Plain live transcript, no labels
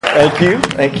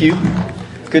Thank you.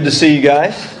 Good to see you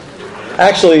guys.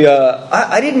 Actually,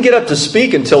 I didn't get up to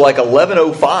speak until like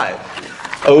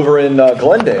 11:05 over in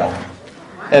Glendale.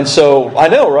 And so, I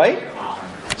know, right?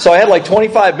 So I had like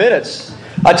 25 minutes.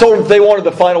 I told them if they wanted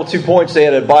the final 2 points, they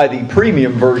had to buy the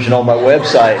premium version on my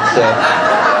website. So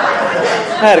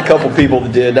I had a couple people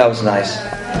that did. That was nice.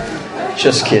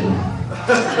 Just kidding.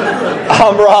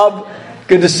 I'm Rob.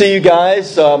 Good to see you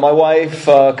guys. My wife,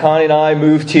 Connie, and I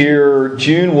moved here.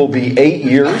 June will be 8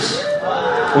 years.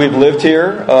 We've lived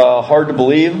here. Hard to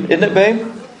believe, isn't it, babe?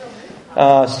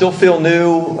 Still feel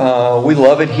new. We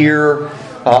love it here.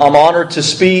 I'm honored to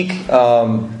speak.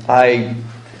 I'm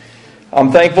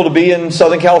thankful to be in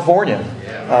Southern California.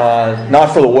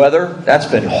 Not for the weather. That's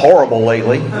been horrible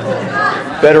lately.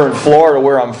 Better in Florida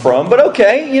where I'm from. But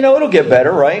okay, it'll get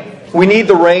better, right? We need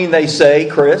the rain, they say,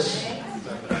 Chris.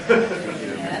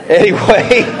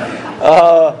 Anyway,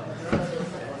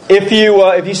 if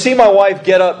you see my wife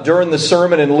get up during the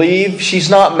sermon and leave, she's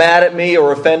not mad at me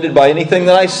or offended by anything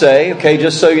that I say. Okay,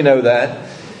 just so you know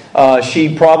that.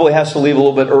 She probably has to leave a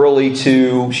little bit early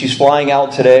she's flying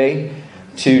out today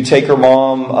to take her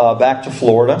mom back to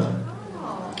Florida.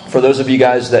 For those of you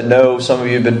guys that know, some of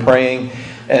you have been praying,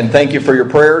 and thank you for your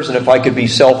prayers. And if I could be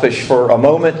selfish for a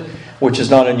moment, which is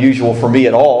not unusual for me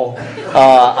at all,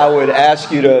 I would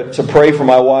ask you to pray for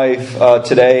my wife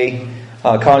today.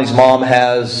 Connie's mom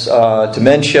has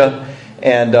dementia,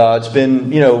 and it's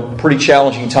been pretty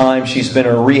challenging time. She's been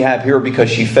in a rehab here because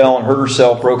she fell and hurt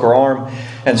herself, broke her arm,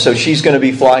 and so she's going to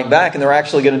be flying back, and they're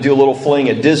actually going to do a little fling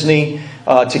at Disney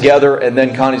together, and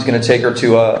then Connie's going to take her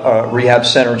to a rehab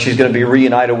center, and she's going to be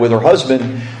reunited with her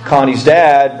husband, Connie's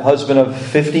dad, husband of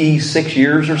 56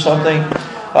 years or something.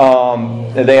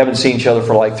 And they haven't seen each other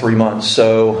for like 3 months,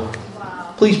 so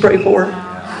please pray for her.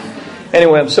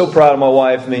 Anyway, I'm so proud of my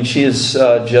wife. I mean, she is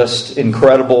just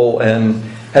incredible and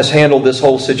has handled this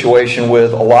whole situation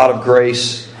with a lot of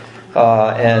grace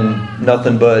and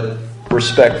nothing but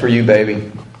respect for you,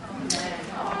 baby.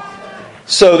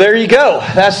 So there you go.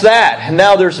 That's that. And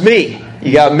now there's me.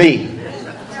 You got me.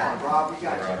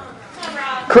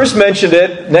 Chris mentioned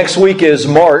it. Next week is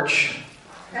March,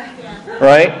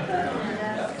 right?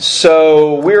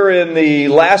 So we're in the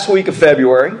last week of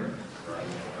February.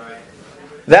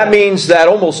 That means that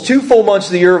almost 2 full months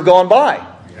of the year have gone by.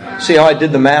 See how I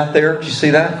did the math there? Did you see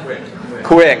that?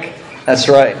 Quick. That's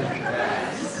right.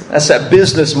 That's that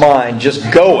business mind,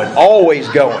 just going, always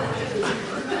going.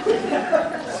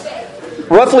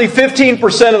 Roughly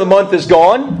 15% of the month is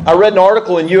gone. I read an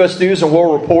article in U.S. News and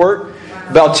World Report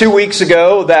about 2 weeks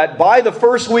ago that by the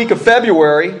first week of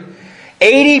February,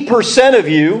 80% of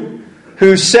you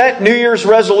who set New Year's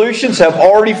resolutions have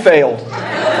already failed.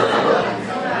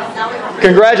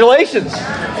 Congratulations.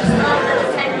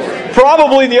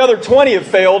 Probably the other 20 have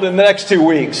failed in the next 2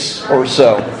 weeks or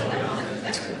so.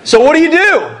 So what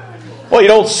do? Well, you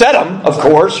don't set them, of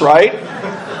course, right?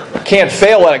 Can't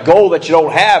fail at a goal that you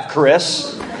don't have,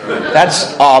 Chris.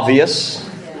 That's obvious.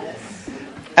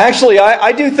 Actually,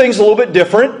 I do things a little bit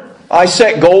different. I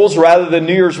set goals rather than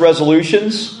New Year's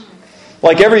resolutions.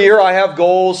 Like every year I have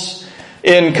goals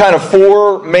in kind of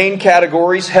 4 main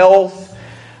categories: health,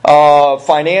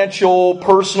 financial,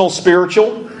 personal,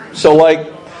 spiritual. So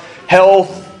like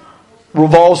health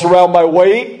revolves around my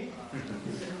weight.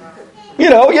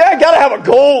 I got to have a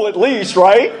goal at least,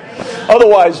 right?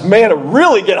 Otherwise, man, it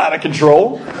really get out of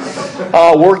control.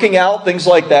 Working out, things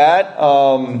like that.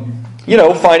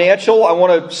 Financial, I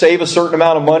want to save a certain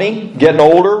amount of money. Getting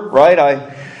older,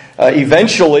 right?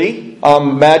 Eventually,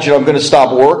 imagine I'm going to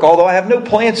stop work, although I have no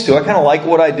plans to. I kind of like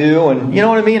what I do, and you know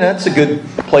what I mean? That's a good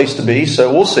place to be,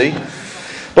 so we'll see.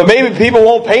 But maybe people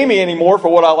won't pay me anymore for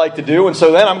what I like to do, and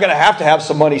so then I'm going to have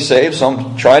some money saved, so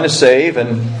I'm trying to save.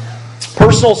 And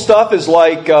personal stuff is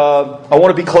like, I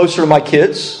want to be closer to my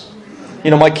kids.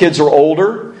 My kids are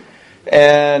older,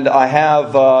 and I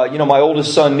have, my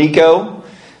oldest son, Nico,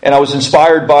 and I was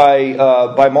inspired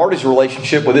by Marty's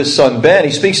relationship with his son, Ben. He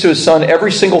speaks to his son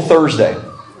every single Thursday.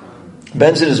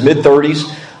 Ben's in his mid-30s,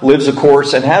 lives, of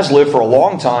course, and has lived for a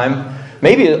long time,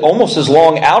 maybe almost as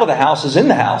long out of the house as in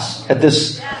the house at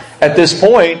this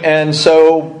point. And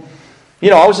so,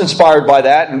 I was inspired by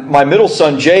that. And my middle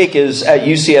son, Jake, is at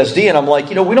UCSD, and I'm like,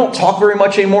 we don't talk very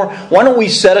much anymore. Why don't we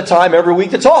set a time every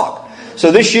week to talk?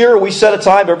 So this year, we set a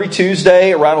time every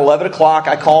Tuesday around 11 o'clock.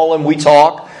 I call him, we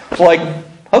talk. It's like,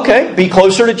 okay, be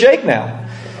closer to Jake now.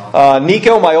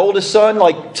 Nico, my oldest son,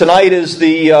 like tonight is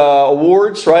the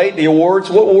awards, right? The awards.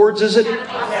 What awards is it?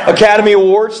 Academy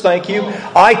Awards, thank you.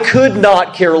 I could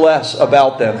not care less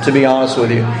about them, to be honest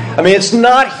with you. I mean, it's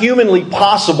not humanly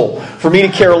possible for me to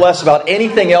care less about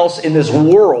anything else in this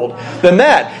world than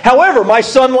that. However, my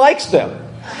son likes them.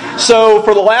 So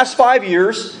for the last 5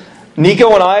 years,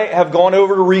 Nico and I have gone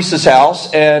over to Reese's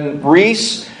house, and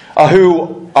Reese,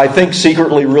 who I think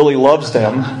secretly really loves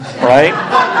them, right?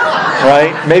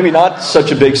 Right? Maybe not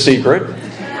such a big secret.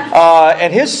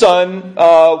 And his son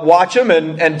watch them,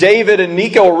 and David and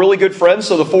Nico are really good friends.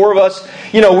 So the four of us,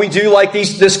 we do like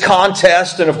this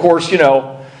contest, and of course,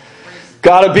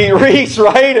 gotta beat Reese,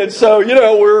 right? And so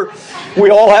we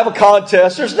all have a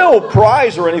contest. There's no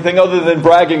prize or anything other than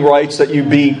bragging rights that you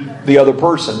beat the other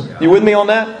person. You with me on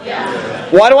that? Yeah.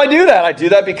 Why do I do that? I do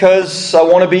that because I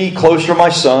want to be closer to my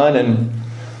son, and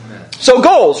so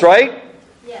goals, right?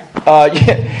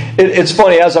 It's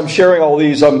funny, as I'm sharing all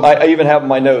these, I even have in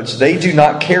my notes, they do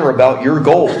not care about your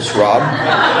goals, Rob.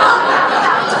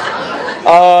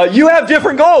 You have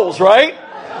different goals, right?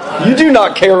 You do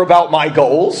not care about my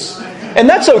goals. And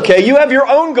that's okay. You have your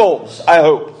own goals, I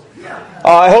hope.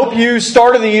 I hope you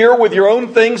started the year with your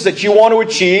own things that you want to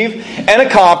achieve and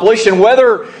accomplish. And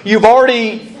whether you've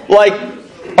already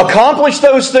accomplished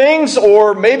those things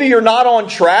or maybe you're not on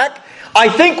track, I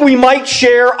think we might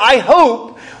share, I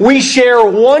hope, we share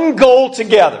one goal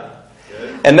together.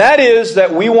 And that is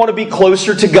that we want to be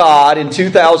closer to God in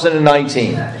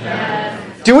 2019.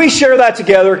 Do we share that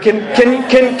together? Can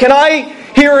I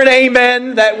hear an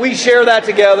amen that we share that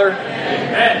together?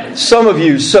 Amen. Some of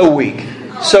you, so weak.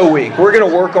 So weak. We're going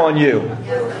to work on you.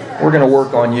 We're going to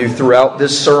work on you throughout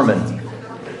this sermon.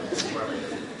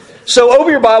 So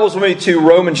open your Bibles with me to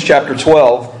Romans chapter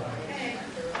 12.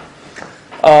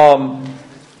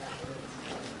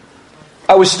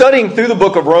 I was studying through the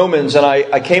book of Romans, and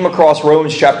I came across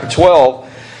Romans chapter 12,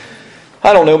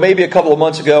 I don't know, maybe a couple of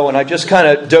months ago, and I just kind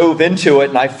of dove into it,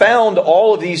 and I found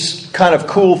all of these kind of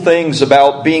cool things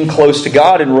about being close to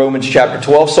God in Romans chapter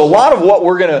 12. So a lot of what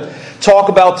we're going to talk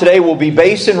about today will be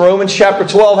based in Romans chapter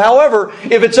 12. However,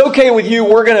 if it's okay with you,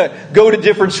 we're going to go to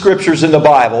different scriptures in the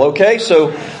Bible, okay?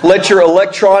 So let your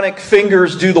electronic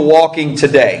fingers do the walking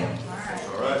today.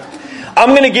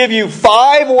 I'm going to give you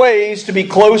 5 ways to be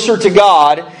closer to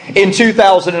God in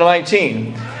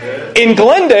 2019. In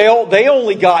Glendale, they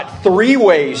only got 3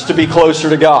 ways to be closer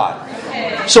to God.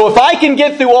 So if I can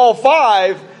get through all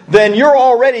 5, then you're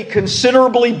already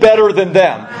considerably better than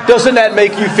them. Doesn't that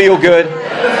make you feel good?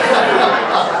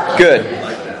 Good.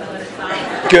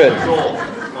 Good.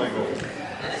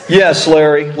 Yes,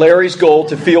 Larry. Larry's goal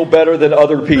to feel better than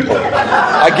other people.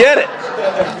 I get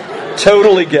it.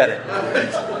 Totally get it.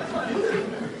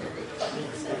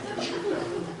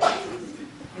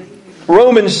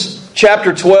 Romans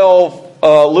chapter 12,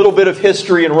 a little bit of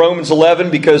history in Romans 11,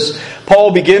 because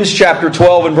Paul begins chapter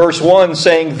 12 and verse 1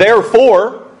 saying,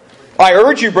 "Therefore, I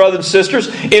urge you, brothers and sisters,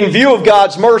 in view of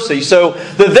God's mercy." So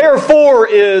the therefore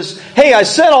is, hey, I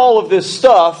said all of this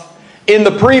stuff in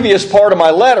the previous part of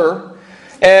my letter,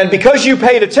 and because you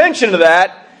paid attention to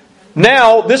that,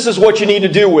 now this is what you need to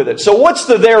do with it. So what's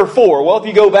the therefore? Well, if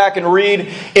you go back and read,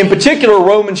 in particular,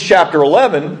 Romans chapter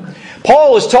 11,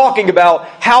 Paul is talking about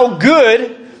how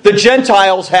good the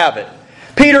Gentiles have it.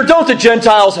 Peter, don't the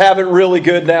Gentiles have it really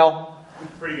good now?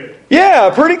 Pretty good.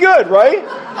 Yeah, pretty good, right?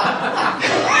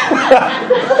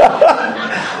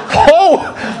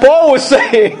 Paul was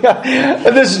saying,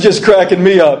 and this is just cracking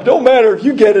me up, don't matter if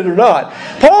you get it or not.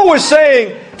 Paul was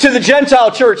saying to the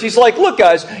Gentile church, he's like, look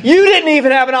guys, you didn't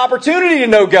even have an opportunity to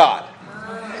know God.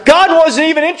 God wasn't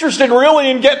even interested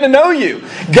really in getting to know you.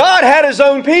 God had His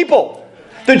own people.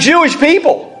 The Jewish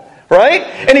people, right?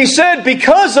 And he said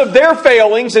because of their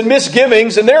failings and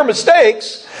misgivings and their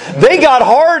mistakes, they got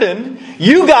hardened,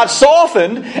 you got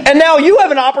softened, and now you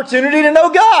have an opportunity to know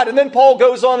God. And then Paul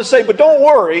goes on to say, but don't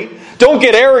worry, don't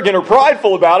get arrogant or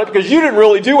prideful about it because you didn't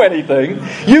really do anything.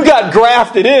 You got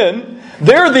grafted in.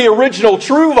 They're the original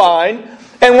true vine,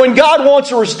 and when God wants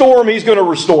to restore them, He's going to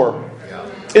restore them.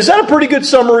 Is that a pretty good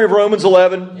summary of Romans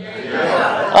 11?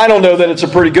 Yeah. I don't know that it's a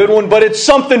pretty good one, but it's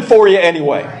something for you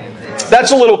anyway.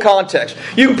 That's a little context.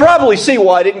 You can probably see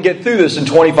why I didn't get through this in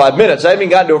 25 minutes. I haven't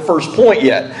even gotten to a first point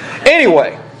yet.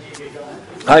 Anyway,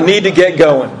 I need to get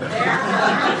going.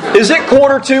 Is it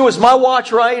 1:45? Is my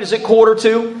watch right? Is it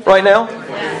 1:45 right now?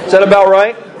 Is that about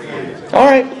right? All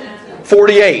right.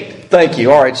 48. Thank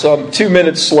you. All right, so I'm 2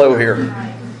 minutes slow here.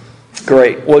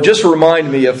 Great. Well, just remind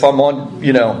me if I'm on,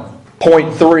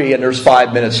 point 3 and there's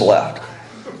 5 minutes left.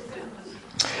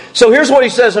 So here's what he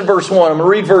says in verse 1. I'm going to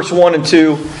read verse 1 and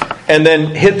 2 and then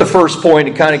hit the first point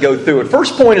and kind of go through it.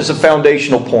 First point is a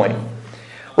foundational point.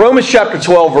 Romans chapter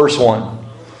 12, verse 1.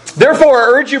 Therefore I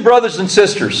urge you, brothers and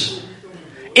sisters,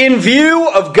 In view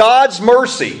of God's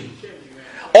mercy,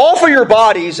 offer your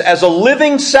bodies as a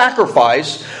living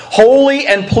sacrifice, holy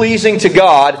and pleasing to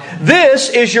God. This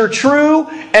is your true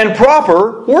and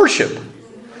proper worship.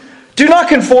 Do not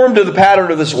conform to the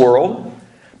pattern of this world,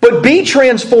 but be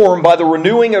transformed by the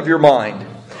renewing of your mind.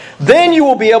 Then you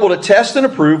will be able to test and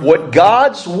approve what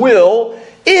God's will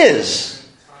is,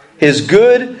 His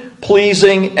good,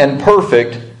 pleasing, and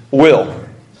perfect will.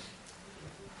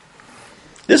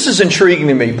 This is intriguing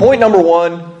to me. Point number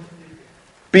 1,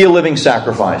 be a living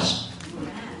sacrifice.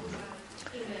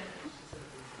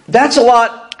 That's a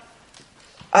lot,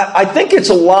 I think it's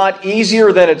a lot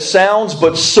easier than it sounds,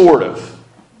 but sort of.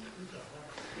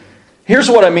 Here's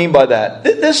what I mean by that.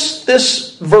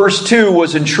 This verse 2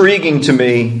 was intriguing to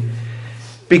me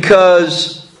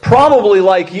because probably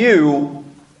like you,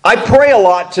 I pray a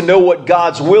lot to know what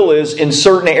God's will is in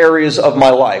certain areas of my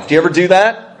life. Do you ever do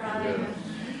that?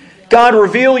 God,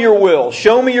 reveal your will.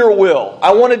 Show me your will.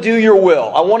 I want to do your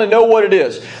will. I want to know what it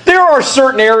is. There are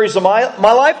certain areas of my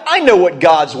life, I know what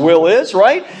God's will is,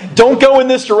 right? Don't go in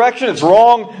this direction, it's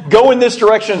wrong. Go in this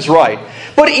direction, it's right.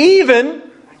 But even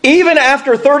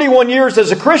after 31 years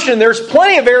as a Christian, there's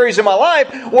plenty of areas in my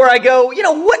life where I go,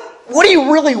 what do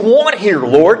you really want here,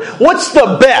 Lord? What's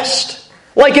the best?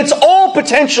 Like, it's all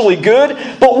potentially good,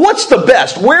 but what's the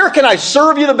best? Where can I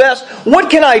serve you the best? What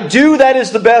can I do that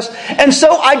is the best? And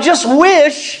so I just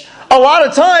wish, a lot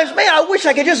of times, I wish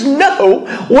I could just know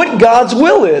what God's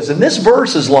will is. And this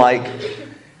verse is like,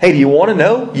 hey, do you want to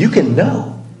know? You can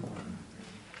know.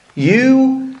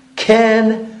 You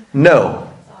can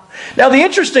know. Now, the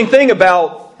interesting thing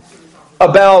about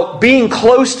being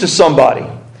close to somebody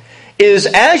is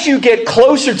as you get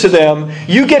closer to them,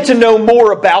 you get to know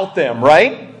more about them,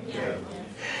 right?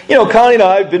 Connie and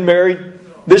I have been married.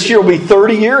 This year will be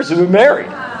 30 years we've been married.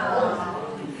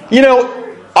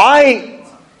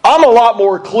 I'm a lot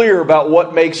more clear about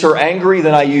what makes her angry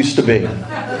than I used to be.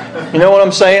 You know what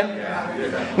I'm saying?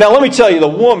 Now, let me tell you, the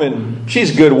woman,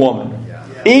 she's a good woman.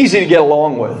 Easy to get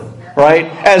along with, right?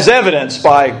 As evidenced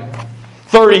by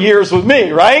 30 years with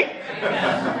me, right?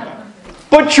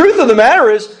 But truth of the matter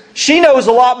is, she knows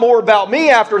a lot more about me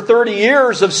after 30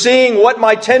 years of seeing what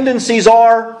my tendencies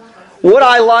are, what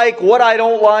I like, what I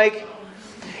don't like.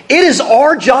 It is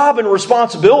our job and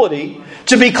responsibility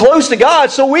to be close to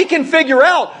God so we can figure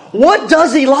out what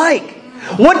does He like?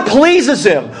 What pleases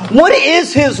Him? What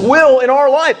is His will in our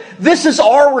life? This is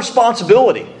our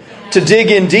responsibility to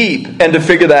dig in deep and to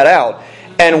figure that out.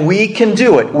 And we can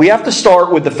do it. We have to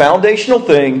start with the foundational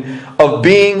thing of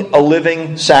being a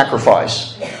living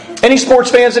sacrifice. Any sports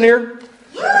fans in here?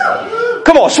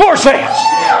 Come on, sports fans!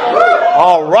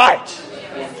 All right.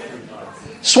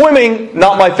 Swimming,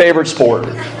 not my favorite sport.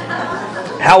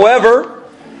 However,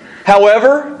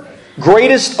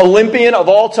 greatest Olympian of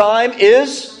all time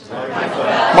is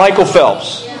Michael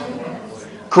Phelps.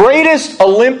 Greatest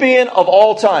Olympian of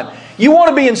all time. You want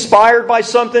to be inspired by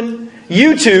something?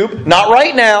 YouTube, not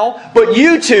right now, but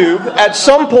YouTube, at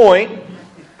some point,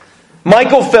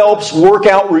 Michael Phelps'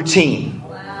 workout routine.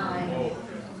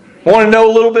 Want to know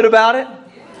a little bit about it?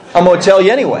 I'm going to tell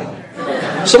you anyway.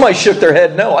 Somebody shook their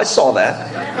head no. I saw that.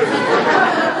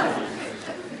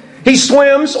 He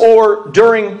swims, or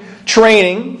during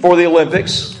training for the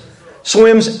Olympics,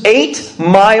 swims 8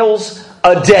 miles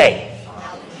a day.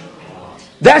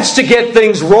 That's to get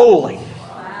things rolling.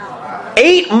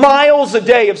 8 miles a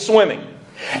day of swimming.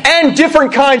 And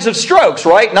different kinds of strokes,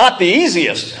 right? Not the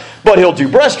easiest. But he'll do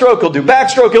breaststroke, he'll do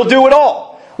backstroke, he'll do it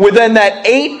all within that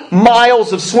 8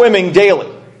 miles of swimming daily.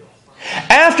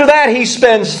 After that, he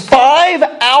spends 5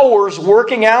 hours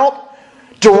working out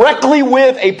directly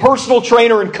with a personal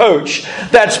trainer and coach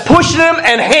that's pushing him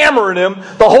and hammering him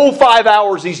the whole 5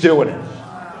 hours he's doing it.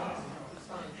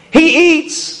 He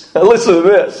eats, listen to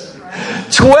this,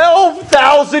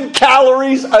 12,000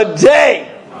 calories a day.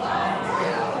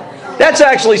 That's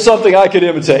actually something I could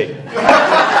imitate.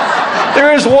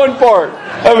 There is one part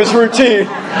of his routine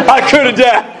I could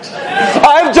adapt.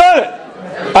 I've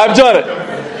done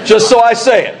it. Just so I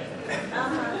say it.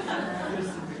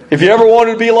 If you ever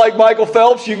wanted to be like Michael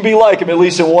Phelps, you can be like him, at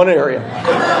least in one area.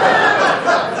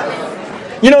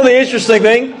 You know the interesting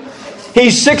thing?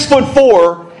 He's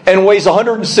 6'4" and weighs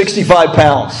 165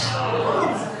 pounds.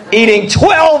 Eating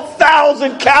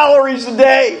 12,000 calories a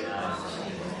day.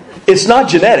 It's not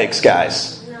genetics,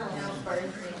 guys.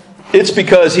 It's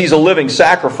because he's a living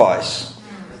sacrifice.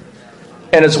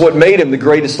 And it's what made him the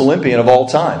greatest Olympian of all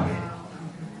time.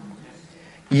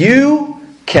 You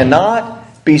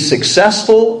cannot be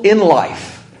successful in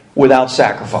life without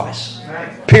sacrifice.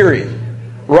 Period.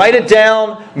 Write it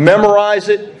down, memorize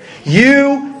it.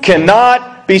 You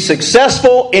cannot be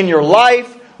successful in your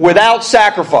life without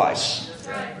sacrifice.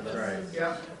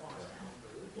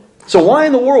 So why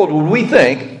in the world would we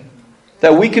think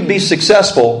that we could be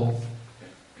successful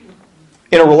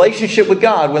in a relationship with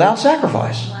God without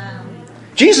sacrifice?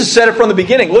 Jesus said it from the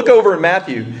beginning. Look over in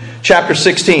Matthew chapter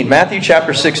 16. Matthew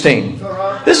chapter 16.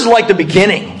 This is like the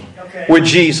beginning with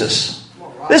Jesus.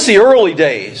 This is the early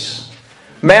days.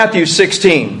 Matthew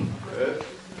 16.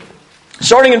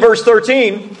 Starting in verse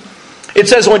 13, it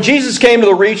says, when Jesus came to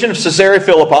the region of Caesarea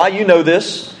Philippi, you know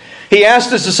this, He asked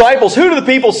His disciples, who do the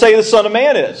people say the Son of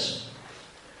Man is?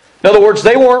 In other words,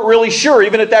 they weren't really sure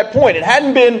even at that point. It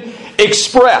hadn't been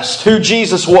expressed who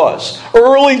Jesus was.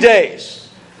 Early days.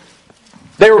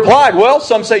 They replied, well,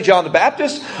 some say John the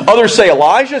Baptist, others say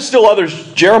Elijah, still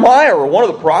others Jeremiah or one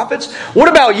of the prophets. What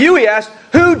about you, he asked,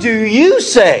 who do you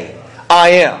say I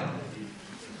am?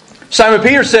 Simon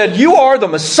Peter said, you are the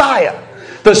Messiah,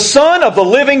 the Son of the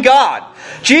living God.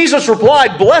 Jesus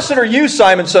replied, blessed are you,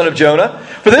 Simon, son of Jonah,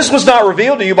 for this was not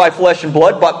revealed to you by flesh and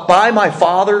blood, but by my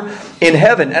Father in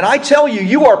heaven. And I tell you,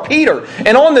 you are Peter,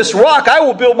 and on this rock I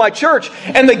will build my church,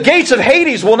 and the gates of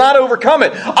Hades will not overcome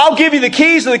it. I'll give you the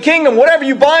keys of the kingdom. Whatever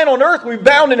you bind on earth will be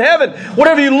bound in heaven.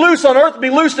 Whatever you loose on earth will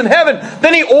be loosed in heaven.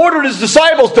 Then He ordered His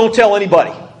disciples, don't tell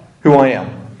anybody who I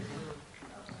am.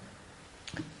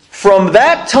 From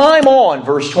that time on,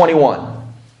 verse 21,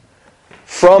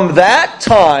 from that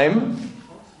time,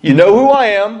 you know who I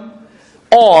am,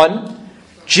 on,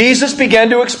 Jesus began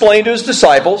to explain to His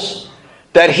disciples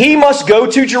that He must go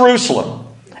to Jerusalem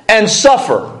and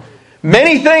suffer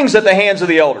many things at the hands of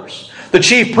the elders, the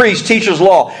chief priests, teachers of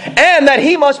law, and that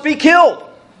He must be killed,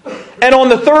 and on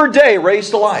the third day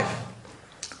raised to life.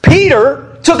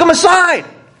 Peter took Him aside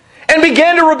and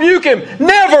began to rebuke Him.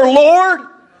 Never, Lord!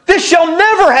 This shall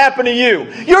never happen to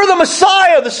you. You're the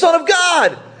Messiah, the Son of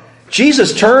God.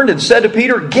 Jesus turned and said to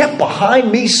Peter, get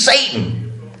behind me,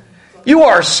 Satan. You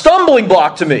are a stumbling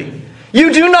block to me.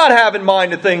 You do not have in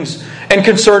mind the things and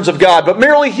concerns of God, but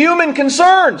merely human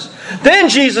concerns. Then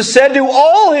Jesus said to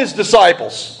all His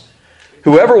disciples,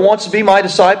 whoever wants to be my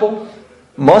disciple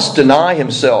must deny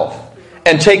himself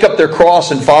and take up their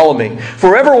cross and follow me. For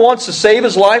whoever wants to save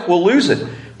his life will lose it,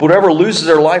 but whoever loses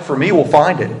their life for me will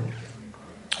find it.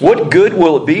 What good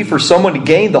will it be for someone to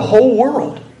gain the whole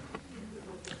world,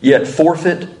 yet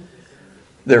forfeit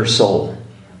their soul?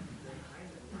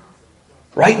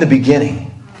 Right in the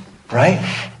beginning, right?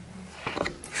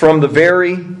 From the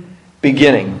very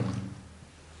beginning.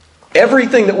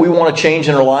 Everything that we want to change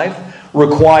in our life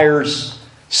requires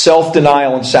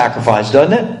self-denial and sacrifice,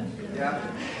 doesn't it? Yeah.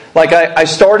 Like I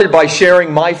started by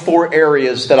sharing my 4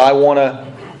 areas that I want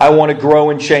to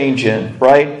grow and change in,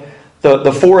 right?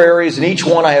 The 4 areas, in each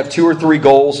one I have 2 or 3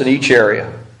 goals in each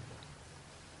area.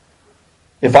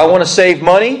 If I want to save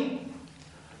money,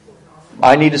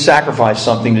 I need to sacrifice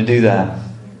something to do that.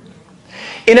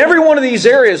 In every one of these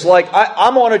areas, like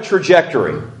I'm on a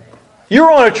trajectory.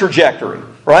 You're on a trajectory,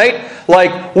 right?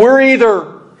 Like we're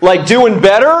either like doing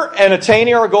better and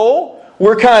attaining our goal.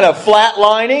 We're kind of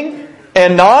flatlining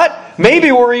and not.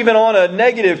 Maybe we're even on a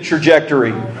negative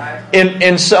trajectory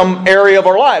in some area of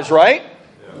our lives, right?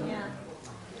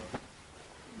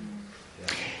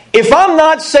 If I'm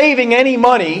not saving any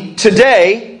money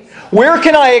today, where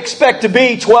can I expect to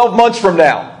be 12 months from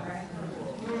now?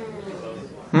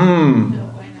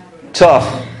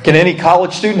 Tough. Can any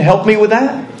college student help me with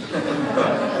that?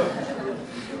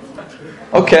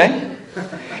 Okay.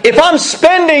 If I'm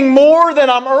spending more than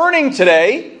I'm earning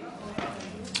today,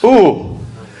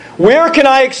 where can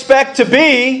I expect to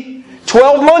be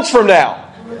 12 months from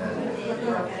now?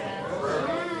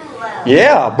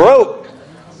 Yeah, broke.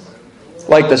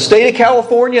 Like the state of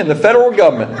California and the federal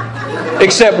government.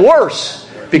 Except worse,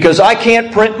 because I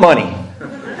can't print money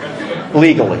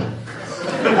legally.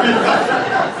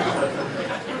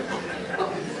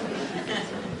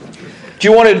 Do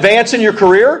you want to advance in your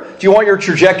career? Do you want your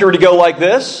trajectory to go like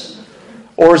this?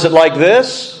 Or is it like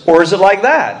this? Or is it like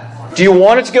that? Do you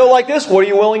want it to go like this? What are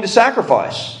you willing to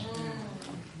sacrifice?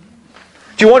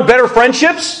 Do you want better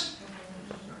friendships?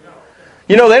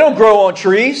 You know, they don't grow on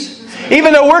trees.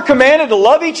 Even though we're commanded to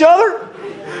love each other,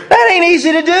 that ain't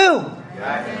easy to do.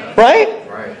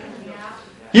 Right?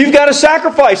 You've got to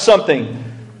sacrifice something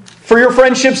for your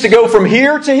friendships to go from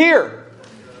here to here.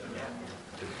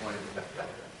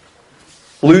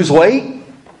 Lose weight?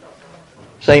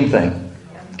 Same thing.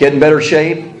 Get in better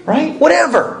shape? Right?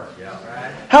 Whatever.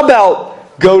 How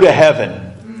about go to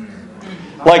heaven?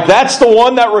 Like that's the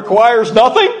one that requires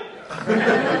nothing?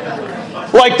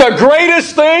 Like the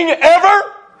greatest thing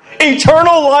ever?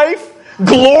 Eternal life?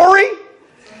 Glory?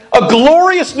 A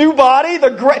glorious new body?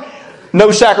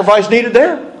 No sacrifice needed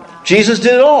there? Jesus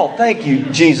did it all. Thank you,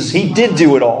 Jesus. He did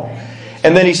do it all.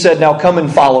 And then He said, now come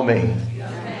and follow me.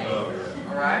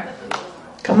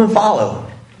 Come and follow.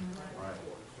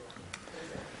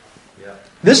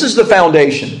 This is the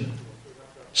foundation.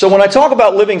 So when I talk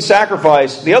about living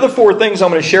sacrifice, the other 4 things I'm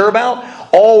going to share about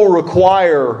all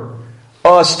require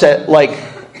us to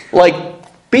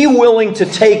be willing to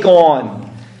take on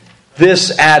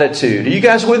this attitude. Are you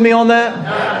guys with me on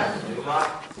that?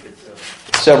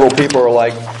 Several people are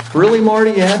like, really,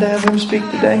 Marty? You had to have him speak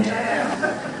today?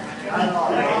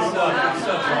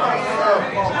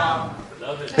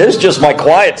 This is just my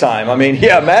quiet time. I mean,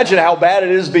 yeah, imagine how bad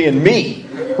it is being me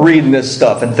reading this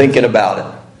stuff and thinking about it.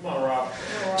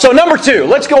 So number 2,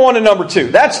 let's go on to number 2.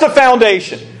 That's the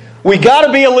foundation. We got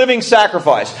to be a living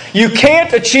sacrifice. You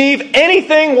can't achieve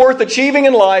anything worth achieving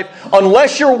in life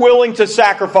unless you're willing to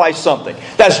sacrifice something.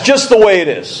 That's just the way it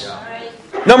is.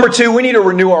 Number 2, we need to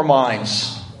renew our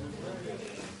minds.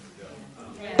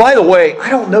 By the way, I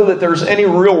don't know that there's any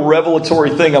real revelatory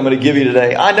thing I'm going to give you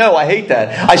today. I know, I hate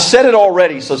that. I said it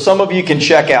already, so some of you can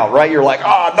check out, right? You're like,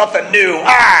 nothing new.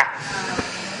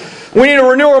 We need to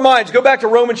renew our minds. Go back to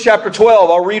Romans chapter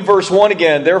 12. I'll read verse 1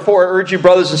 again. Therefore, I urge you,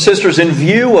 brothers and sisters, in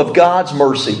view of God's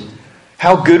mercy,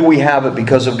 how good we have it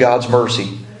because of God's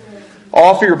mercy.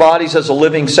 Offer your bodies as a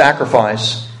living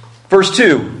sacrifice. Verse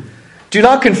 2, do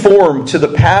not conform to the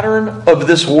pattern of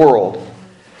this world,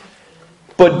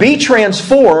 but be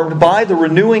transformed by the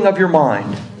renewing of your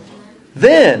mind.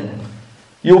 Then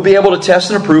you'll be able to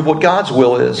test and approve what God's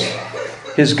will is,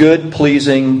 His good,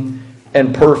 pleasing,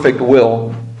 and perfect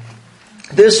will.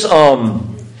 This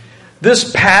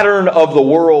pattern of the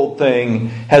world thing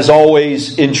has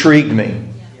always intrigued me.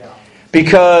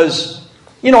 Because,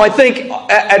 I think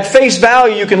at face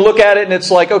value you can look at it and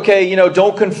it's like, okay,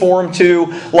 don't conform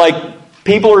to,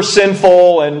 people are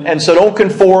sinful and so don't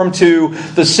conform to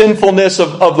the sinfulness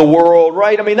of the world,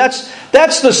 right? I mean, that's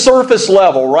the surface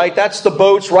level, right? That's the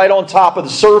boats right on top of the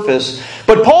surface.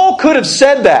 But Paul could have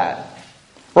said that.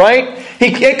 Right?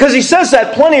 Because he says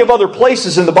that plenty of other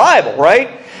places in the Bible,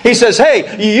 right? He says,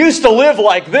 hey, you used to live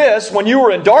like this when you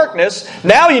were in darkness.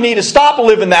 Now you need to stop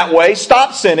living that way,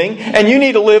 stop sinning, and you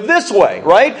need to live this way,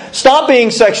 right? Stop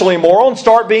being sexually immoral and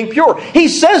start being pure. He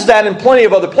says that in plenty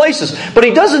of other places, but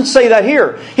he doesn't say that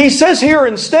here. He says here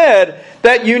instead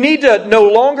that you need to no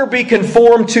longer be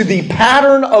conformed to the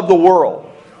pattern of the world.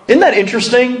 Isn't that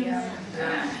interesting?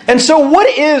 And so what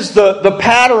is the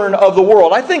pattern of the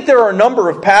world? I think there are a number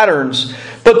of patterns,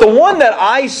 but the one that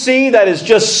I see that is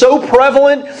just so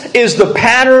prevalent is the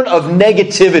pattern of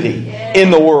negativity in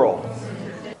the world.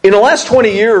 In the last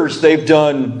 20 years, they've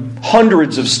done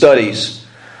hundreds of studies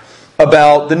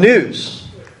about the news.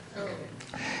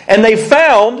 And they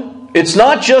found it's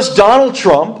not just Donald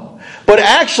Trump, but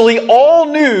actually all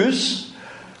news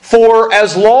for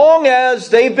as long as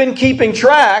they've been keeping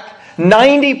track,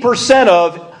 90%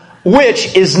 of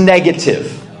which is negative.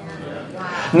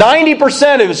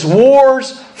 90% is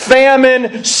wars,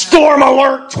 famine, storm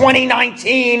alert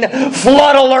 2019,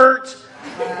 flood alert,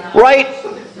 right?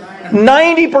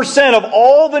 90% of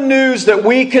all the news that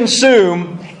we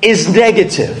consume is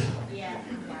negative.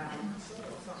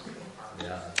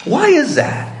 Why is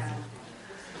that?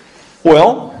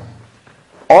 Well,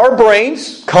 our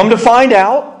brains, come to find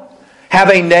out,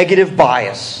 have a negative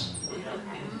bias.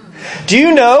 Do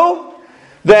you know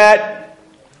that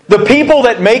the people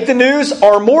that make the news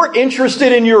are more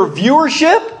interested in your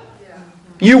viewership,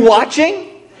 you watching,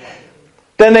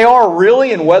 than they are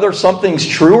really in whether something's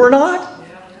true or not?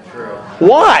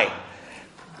 Why?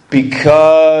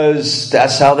 Because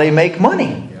that's how they make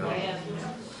money.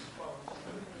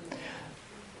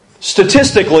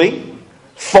 Statistically,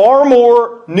 far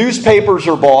more newspapers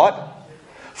are bought,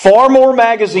 far more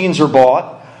magazines are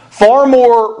bought, far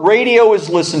more radio is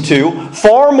listened to,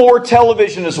 far more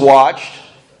television is watched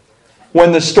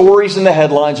when the stories and the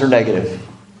headlines are negative.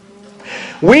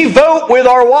 We vote with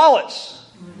our wallets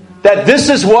that this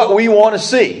is what we want to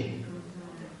see.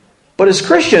 But as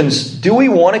Christians, do we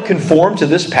want to conform to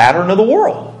this pattern of the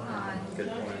world?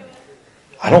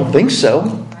 I don't think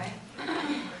so.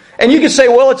 And you could say,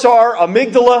 well, it's our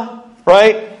amygdala,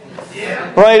 right?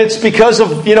 Right, it's because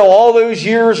of, all those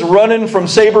years running from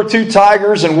saber-toothed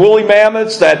tigers and woolly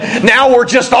mammoths that now we're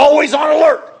just always on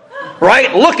alert,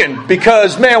 right? Looking,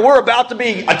 because, man, we're about to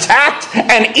be attacked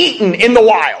and eaten in the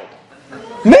wild.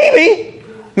 Maybe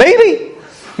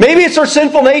it's our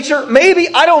sinful nature. Maybe,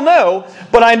 I don't know.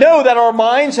 But I know that our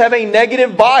minds have a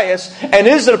negative bias, and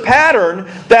is it a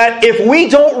pattern that if we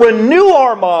don't renew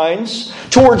our minds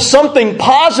towards something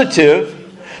positive,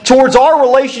 towards our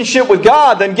relationship with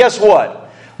God, then guess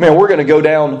what? Man, we're going to go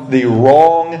down the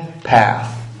wrong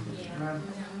path.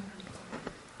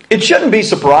 It shouldn't be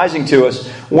surprising to us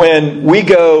when we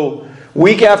go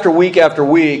week after week after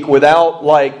week without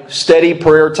like steady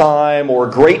prayer time or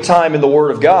great time in the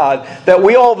Word of God, that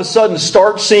we all of a sudden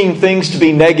start seeing things to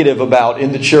be negative about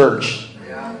in the church.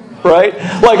 Right?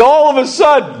 Like all of a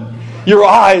sudden, your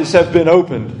eyes have been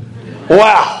opened.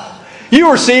 Wow!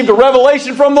 You received a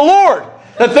revelation from the Lord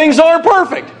that things aren't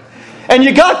perfect. And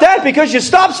you got that because you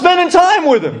stopped spending time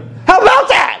with Him. How about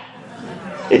that?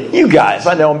 You guys,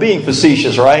 I know I'm being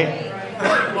facetious, right?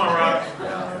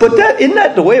 But isn't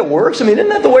that the way it works? I mean, isn't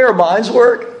that the way our minds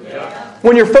work?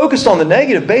 When you're focused on the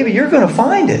negative, baby, you're going to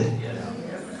find it.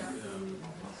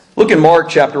 Look in Mark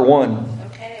chapter 1.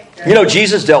 You know,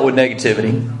 Jesus dealt with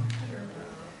negativity.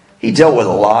 He dealt with a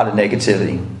lot of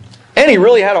negativity. And He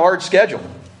really had a hard schedule.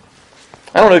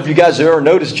 I don't know if you guys have ever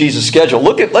noticed Jesus' schedule.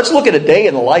 Let's look at a day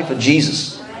in the life of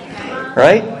Jesus.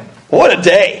 Right? What a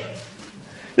day.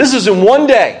 This is in one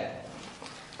day.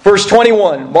 Verse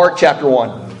 21, Mark chapter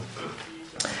 1.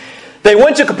 They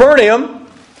went to Capernaum.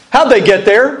 How'd they get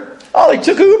there? Oh, they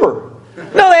took Uber.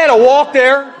 No, they had to walk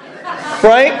there.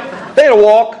 Right? They had to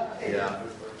walk.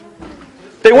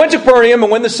 They went to Capernaum,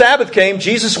 and when the Sabbath came,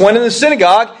 Jesus went in the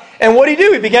synagogue, and what did He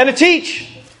do? He began to teach.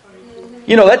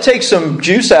 You know, that takes some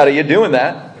juice out of you doing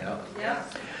that.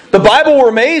 The Bible were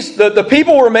amazed, the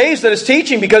people were amazed at His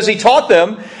teaching because He taught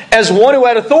them as one who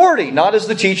had authority, not as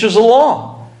the teachers of the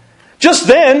law. Just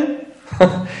then,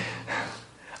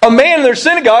 a man in their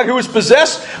synagogue who was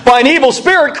possessed by an evil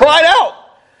spirit cried out,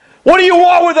 "What do you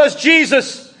want with us,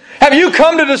 Jesus? Have you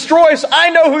come to destroy us? I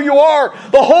know who you are,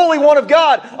 the Holy One of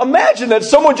God." Imagine that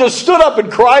someone just stood up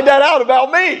and cried that out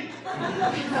about me.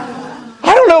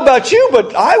 I don't know about you,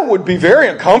 but I would be very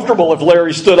uncomfortable if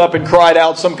Larry stood up and cried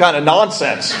out some kind of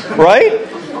nonsense, right?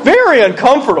 Very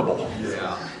uncomfortable.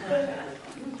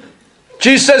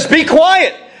 Jesus says, "Be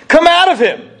quiet. Come out of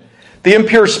him." The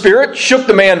impure spirit shook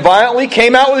the man violently,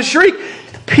 came out with a shriek.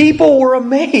 The people were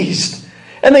amazed.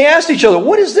 And they asked each other,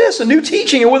 "What is this? A new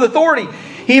teaching and with authority.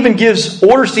 He even gives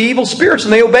orders to evil spirits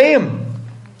and they obey Him."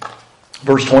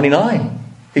 Verse 29.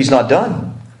 He's not done.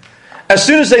 As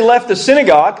soon as they left the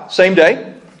synagogue, same day,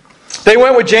 they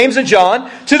went with James and John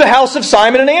to the house of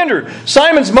Simon and Andrew.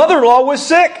 Simon's mother-in-law was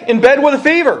sick, in bed with a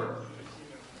fever.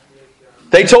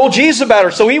 They told Jesus about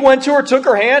her, so He went to her, took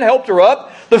her hand, helped her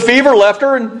up. The fever left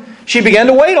her, and she began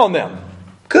to wait on them.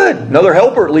 Good. Another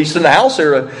helper, at least in the house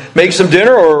there, to make some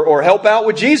dinner or help out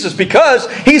with Jesus, because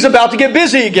He's about to get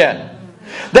busy again.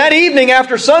 That evening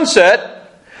after sunset,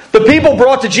 the people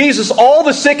brought to Jesus all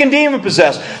the sick and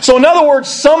demon-possessed. So in other words,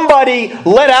 somebody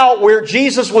let out where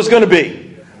Jesus was going to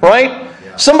be. Right?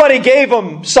 Somebody gave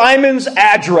him Simon's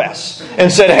address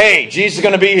and said, "Hey, Jesus is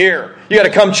going to be here. You got to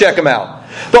come check Him out."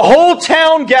 The whole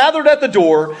town gathered at the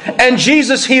door, and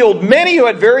Jesus healed many who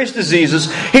had various diseases.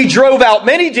 He drove out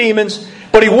many demons,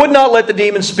 but He would not let the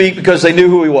demons speak because they knew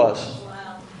who He was.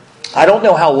 I don't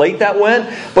know how late that went,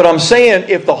 but I'm saying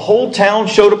if the whole town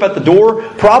showed up at the door,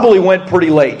 probably went pretty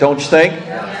late, don't you think?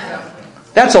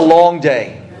 That's a long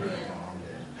day.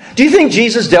 Do you think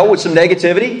Jesus dealt with some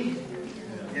negativity?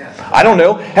 I don't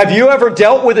know. Have you ever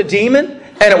dealt with a demon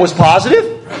and it was positive?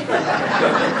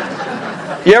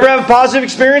 You ever have a positive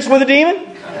experience with a demon?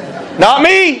 Not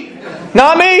me.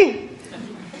 Not me.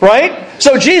 Right?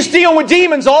 So Jesus dealing with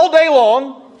demons all day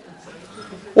long.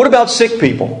 What about sick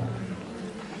people?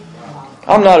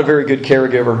 I'm not a very good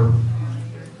caregiver.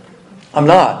 I'm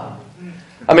not.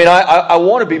 I mean, I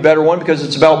want to be a better one because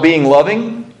it's about being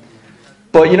loving.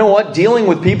 But you know what? Dealing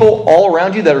with people all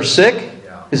around you that are sick,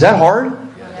 is that hard?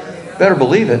 Better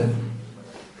believe it.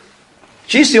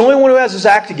 Jesus, the only one who has His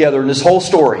act together in this whole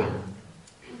story.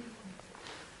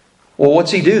 Well, what's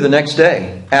He do the next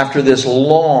day after this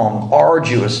long,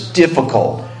 arduous,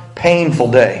 difficult,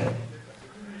 painful day?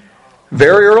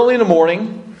 Very early in the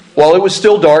morning, while it was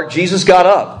still dark, Jesus got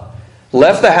up,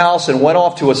 left the house, and went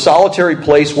off to a solitary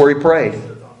place where He prayed.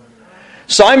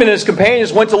 Simon and his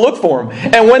companions went to look for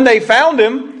Him, and when they found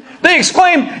Him, they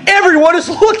exclaimed, "Everyone is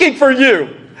looking for you!"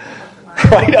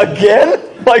 Right? Again?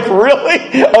 Like,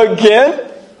 really? Again?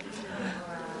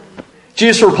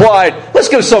 Jesus replied, "Let's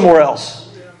go somewhere else,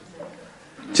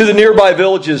 to the nearby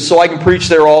villages, so I can preach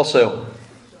there also,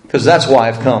 because that's why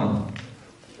I've come."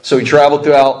 So He traveled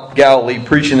throughout Galilee,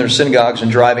 preaching in their synagogues and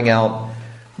driving out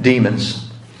demons.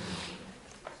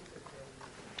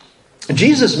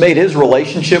 Jesus made His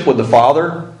relationship with the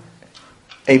Father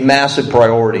a massive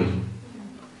priority.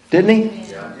 Didn't He?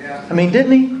 I mean,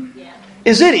 didn't He?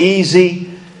 Is it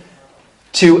easy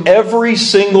to every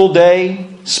single day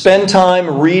spend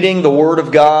time reading the Word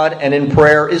of God and in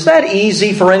prayer? Is that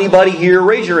easy for anybody here?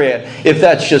 Raise your hand if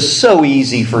that's just so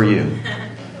easy for you.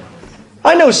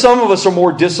 I know some of us are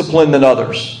more disciplined than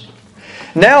others.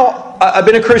 Now, I've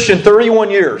been a Christian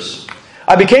 31 years.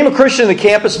 I became a Christian in the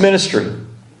campus ministry.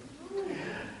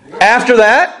 After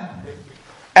that,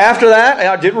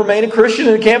 I did remain a Christian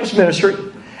in the campus ministry.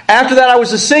 After that, I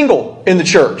was a single in the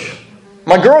church.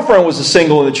 My girlfriend was a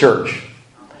single in the church.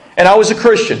 And I was a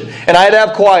Christian. And I had to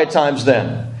have quiet times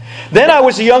then. Then I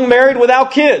was a young married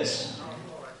without kids.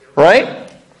 Right?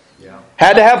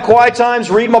 Had to have quiet times,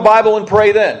 read my Bible, and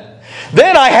pray then.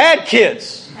 Then I had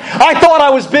kids. I thought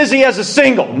I was busy as a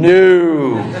single.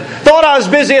 No. Thought I was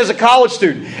busy as a college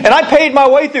student. And I paid my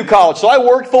way through college. So I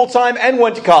worked full time and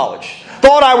went to college.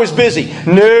 Thought I was busy.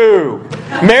 No.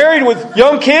 Married with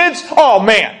young kids? Oh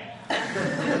man.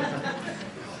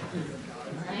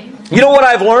 You know what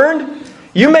I've learned?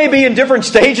 You may be in different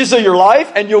stages of your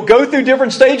life, and you'll go through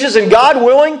different stages, and God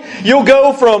willing, you'll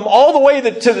go from all the way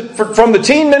from the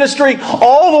teen ministry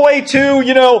all the way to,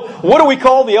 what do we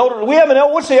call the elderly?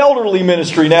 What's the elderly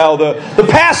ministry now? The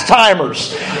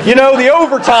pastimers, the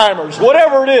overtimers,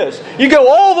 whatever it is. You go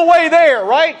all the way there,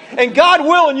 right? And God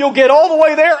willing, you'll get all the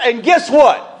way there, and guess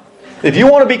what? If you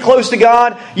want to be close to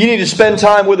God, you need to spend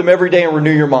time with Him every day and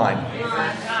renew your mind.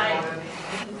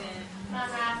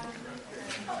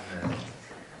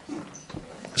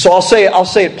 So I'll say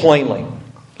it plainly.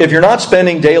 If you're not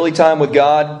spending daily time with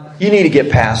God, you need to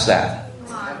get past that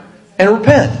and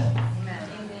repent.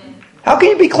 How can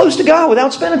you be close to God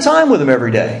without spending time with Him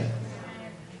every day?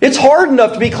 It's hard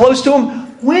enough to be close to Him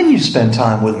when you spend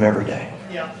time with Him every day.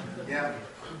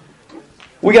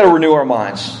 We got to renew our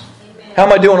minds. How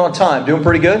am I doing on time? Doing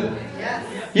pretty good?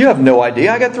 You have no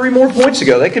idea. I got 3 more points to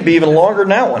go. They could be even longer than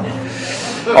that one.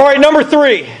 All right, number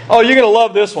 3. Oh, you're going to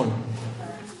love this one.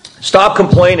 Stop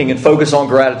complaining and focus on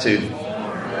gratitude.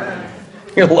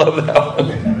 You're going to love that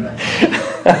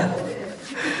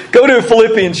one. Go to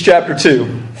Philippians chapter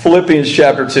 2. Philippians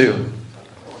chapter 2.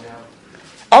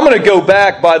 I'm going to go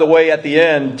back, by the way, at the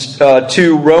end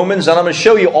to Romans, and I'm going to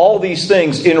show you all these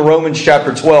things in Romans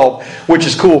chapter 12, which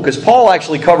is cool, because Paul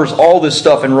actually covers all this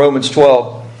stuff in Romans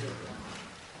 12.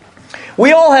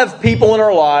 We all have people in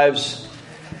our lives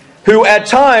who at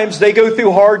times they go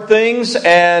through hard things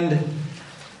and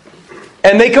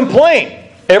they complain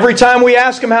every time we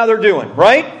ask them how they're doing,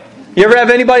 right? You ever have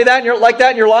anybody like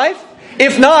that in your life?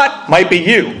 If not, might be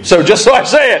you. So just so I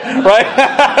say it, right?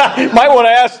 Might want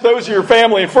to ask those of your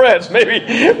family and friends. Maybe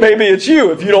it's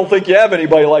you if you don't think you have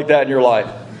anybody like that in your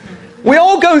life. We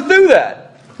all go through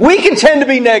that. We can tend to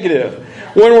be negative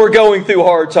when we're going through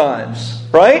hard times,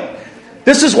 right?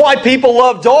 This is why people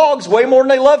love dogs way more than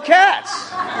they love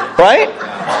cats, right?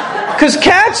 Because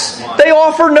cats, they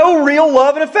offer no real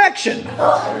love and affection,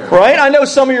 right? I know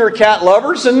some of you are cat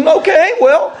lovers, and okay,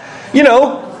 well,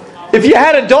 if you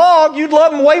had a dog, you'd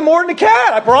love him way more than a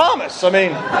cat, I promise. I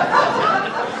mean,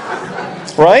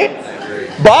 right?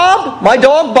 Bob, my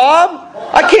dog Bob,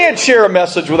 I can't share a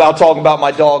message without talking about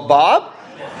my dog Bob.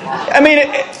 I mean,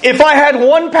 if I had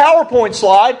one PowerPoint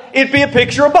slide, it'd be a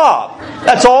picture of Bob.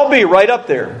 That's all it'd be, right up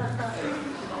there.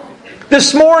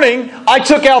 This morning, I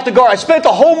took out the garbage. I spent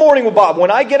the whole morning with Bob.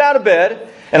 When I get out of bed,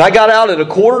 and I got out at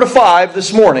 4:45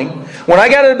 this morning, when I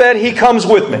got out of bed, he comes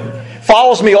with me.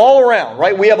 Follows me all around,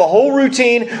 right? We have a whole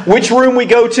routine, which room we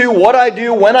go to, what I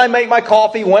do, when I make my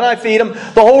coffee, when I feed him,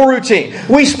 the whole routine.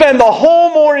 We spend the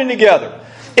whole morning together.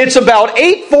 It's about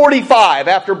 8:45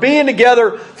 after being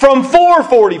together from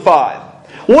 4:45.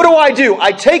 What do?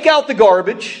 I take out the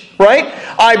garbage, right?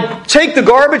 I take the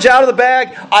garbage out of the bag.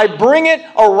 I bring it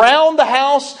around the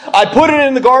house. I put it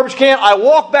in the garbage can. I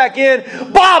walk back in.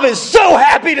 Bob is so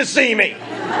happy to see me.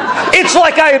 It's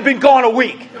like I had been gone a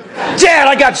week. Dad,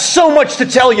 I got so much to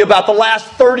tell you about the last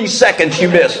 30 seconds you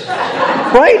missed.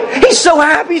 Right? He's so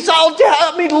happy. He's all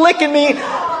licking me.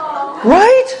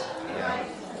 Right?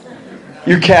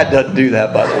 Your cat doesn't do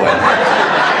that, by the way.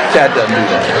 Cat doesn't do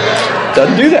that.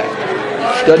 Doesn't do that.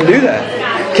 Doesn't do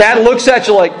that. Cat looks at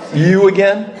you like, you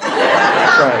again?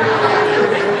 Right.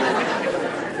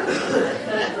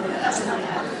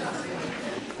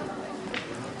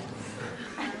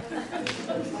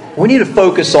 We need to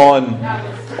focus on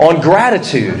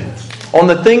gratitude, on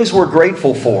the things we're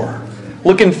grateful for.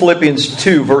 Look in Philippians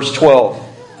 2, verse 12.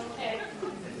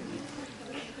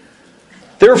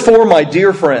 Therefore, my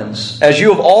dear friends, as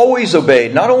you have always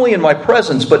obeyed, not only in my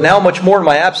presence, but now much more in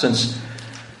my absence,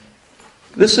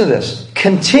 listen to this.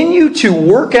 Continue to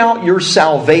work out your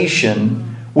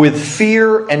salvation with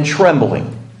fear and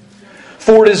trembling.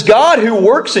 For it is God who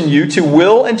works in you to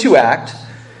will and to act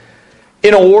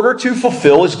in order to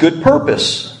fulfill His good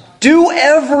purpose. Do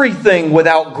everything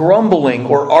without grumbling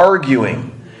or arguing,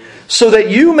 so that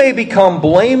you may become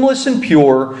blameless and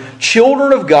pure,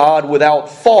 children of God without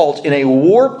fault in a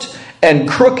warped and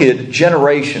crooked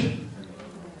generation.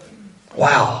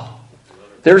 Wow.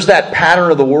 There's that pattern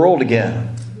of the world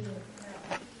again.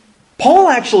 Paul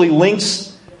actually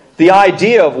links the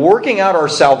idea of working out our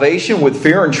salvation with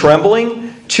fear and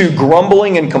trembling to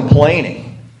grumbling and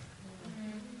complaining.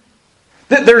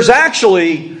 There's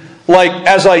actually, like,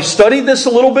 as I studied this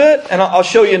a little bit, and I'll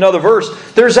show you another verse,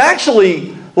 there's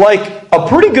actually, like, a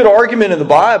pretty good argument in the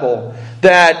Bible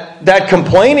that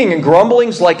complaining and grumbling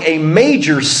is like a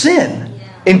major sin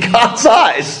in God's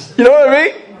eyes. You know what I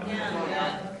mean?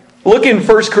 Look in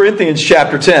 1 Corinthians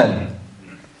chapter 10.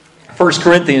 1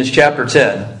 Corinthians chapter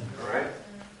 10.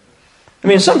 I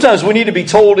mean, sometimes we need to be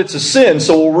told it's a sin,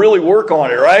 so we'll really work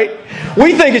on it, right?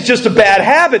 We think it's just a bad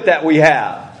habit that we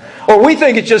have. Or we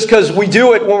think it's just because we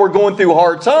do it when we're going through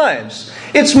hard times.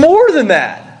 It's more than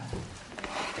that.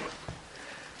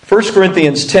 1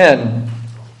 Corinthians 10.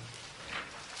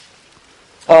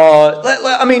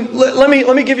 Let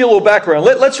me give you a little background.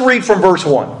 Let's read from verse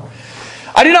 1.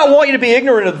 I do not want you to be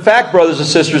ignorant of the fact, brothers and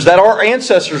sisters, that our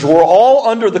ancestors were all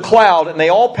under the cloud and they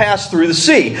all passed through the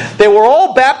sea. They were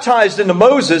all baptized into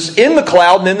Moses in the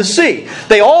cloud and in the sea.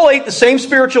 They all ate the same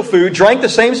spiritual food, drank the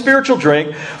same spiritual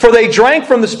drink, for they drank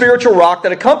from the spiritual rock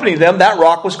that accompanied them. That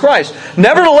rock was Christ.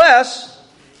 Nevertheless,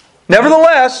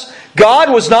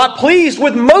 God was not pleased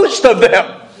with most of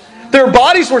them. Their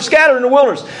bodies were scattered in the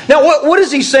wilderness. Now, what is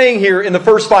he saying here in the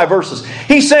first 5 verses?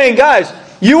 He's saying, guys,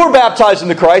 you were baptized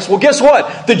into Christ. Well, guess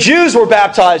what? The Jews were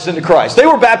baptized into Christ. They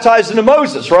were baptized into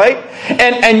Moses, right?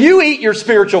 And you eat your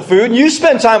spiritual food and you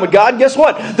spend time with God. And guess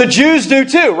what? The Jews do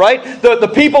too, right? The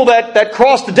people that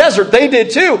crossed the desert, they did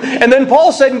too. And then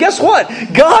Paul said, and guess what?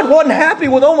 God wasn't happy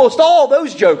with almost all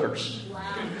those jokers.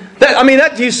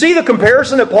 Do you see the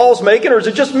comparison that Paul's making, or is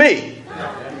it just me?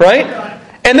 Right?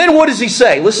 And then what does he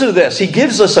say? Listen to this. He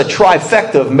gives us a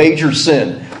trifecta of major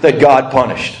sin that God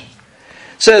punished.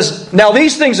 It says, now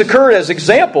these things occurred as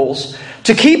examples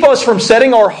to keep us from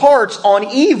setting our hearts on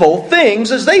evil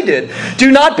things as they did. Do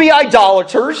not be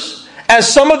idolaters,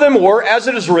 as some of them were, as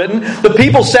it is written. The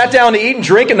people sat down to eat and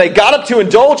drink, and they got up to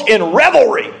indulge in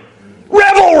revelry.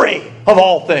 Revelry of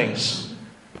all things.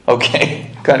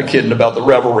 Okay, I'm kind of kidding about the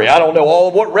revelry. I don't know all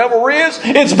of what revelry is.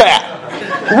 It's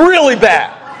bad. Really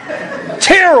bad.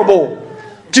 Terrible.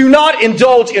 Do not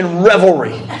indulge in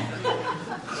revelry.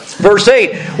 Verse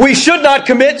 8, we should not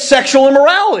commit sexual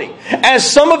immorality, as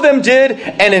some of them did,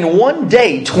 and in one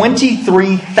day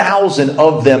 23,000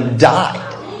 of them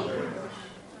died.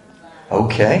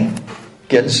 Okay,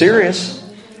 getting serious.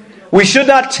 We should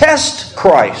not test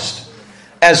Christ,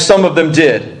 as some of them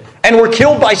did, and were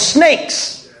killed by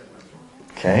snakes.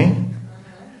 Okay.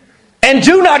 And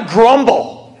do not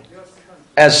grumble,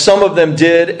 as some of them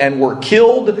did, and were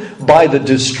killed by the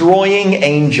destroying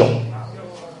angel.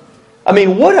 I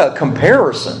mean, what a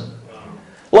comparison.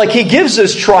 Like, he gives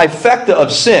this trifecta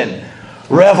of sin.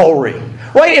 Revelry.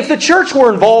 Right? If the church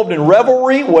were involved in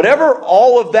revelry, whatever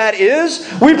all of that is,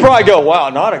 we'd probably go, wow,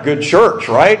 not a good church,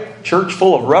 right? Church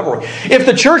full of revelry. If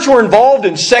the church were involved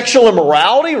in sexual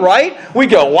immorality, right? We'd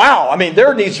go, wow, I mean,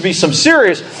 there needs to be some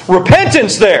serious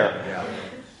repentance there.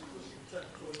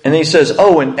 And then he says,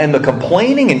 oh, and the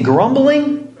complaining and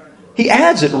grumbling, he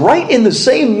adds it right in the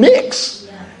same mix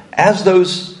as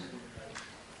those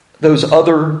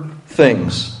other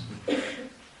things.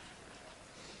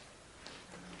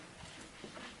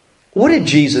 What did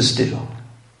Jesus do?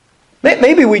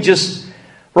 Maybe we just,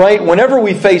 right, whenever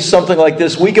we face something like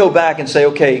this, we go back and say,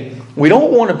 okay, we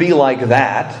don't want to be like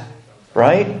that,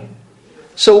 right?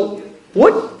 So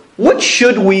what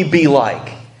should we be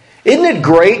like? Isn't it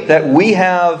great that we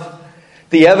have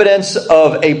the evidence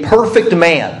of a perfect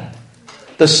man,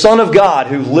 the Son of God,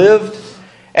 who lived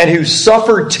and who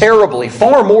suffered terribly,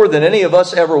 far more than any of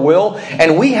us ever will,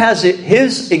 and we have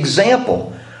his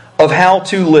example of how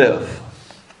to live.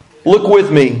 Look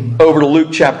with me over to Luke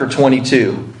chapter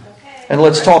 22, and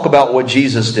let's talk about what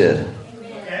Jesus did.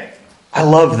 I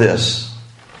love this.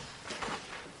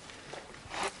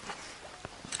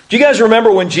 Do you guys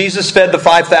remember when Jesus fed the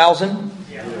 5,000?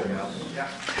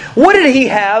 What did he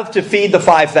have to feed the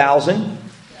 5,000?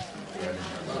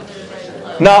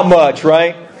 Not much,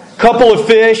 right? Couple of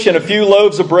fish and a few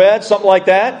loaves of bread, something like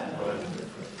that.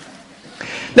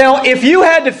 Now, if you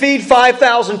had to feed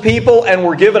 5,000 people and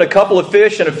were given a couple of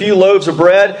fish and a few loaves of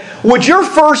bread, would your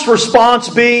first response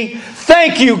be,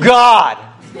 thank you, God?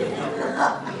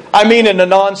 I mean, in a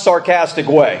non-sarcastic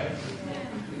way.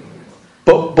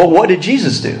 But what did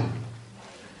Jesus do?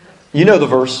 You know the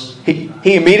verse. He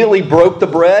immediately broke the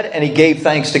bread and he gave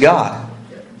thanks to God.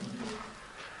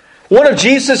 One of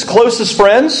Jesus' closest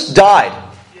friends died.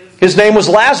 His name was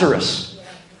Lazarus.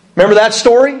 Remember that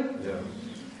story?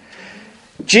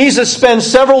 Jesus spends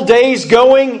several days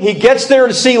going. He gets there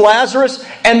to see Lazarus,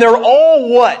 and they're all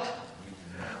what?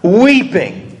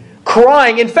 Weeping,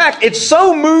 crying. In fact, it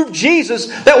so moved Jesus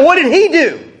that what did He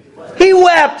do? He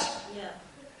wept.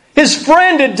 His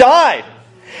friend had died.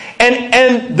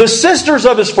 And the sisters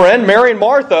of His friend, Mary and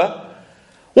Martha,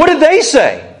 what did they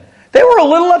say? They were a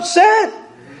little upset.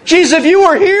 Jesus, if you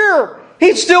were here,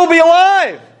 He'd still be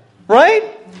alive. Right?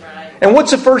 And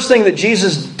what's the first thing that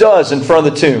Jesus does in front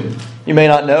of the tomb? You may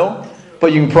not know,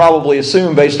 but you can probably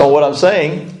assume based on what I'm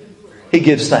saying, He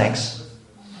gives thanks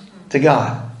to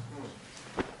God.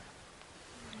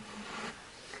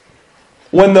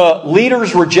 When the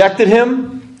leaders rejected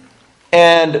Him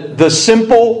and the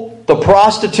simple, the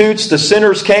prostitutes, the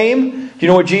sinners came, do you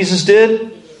know what Jesus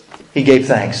did? He gave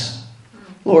thanks.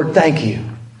 Lord, thank you.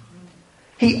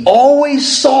 He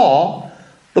always saw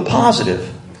the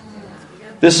positive.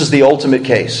 This is the ultimate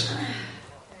case.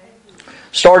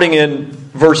 Starting in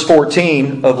verse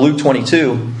 14 of Luke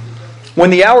 22. When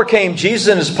the hour came, Jesus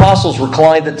and His apostles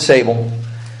reclined at the table.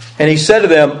 And He said to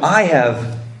them, I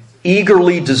have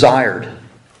eagerly desired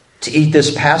to eat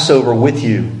this Passover with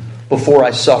you before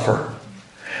I suffer.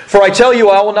 For I tell you,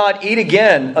 I will not eat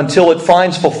again until it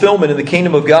finds fulfillment in the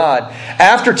kingdom of God.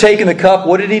 After taking the cup,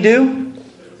 what did He do?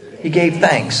 He gave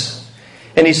thanks.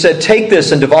 And He said, take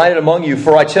this and divide it among you.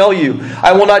 For I tell you,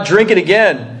 I will not drink it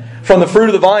again from the fruit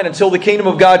of the vine until the kingdom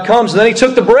of God comes. And then He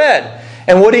took the bread.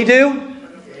 And what did He do?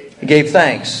 He gave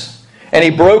thanks. And He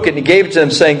broke it and He gave it to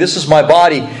them, saying, this is my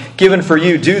body given for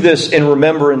you. Do this in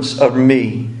remembrance of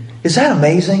me. Is that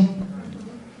amazing?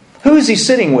 Who is He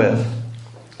sitting with?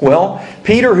 Well,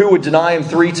 Peter, who would deny Him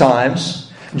 3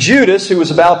 times. Judas, who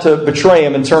was about to betray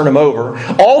Him and turn Him over.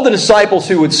 All the disciples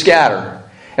who would scatter.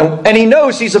 And He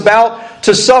knows He's about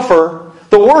to suffer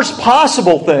the worst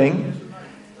possible thing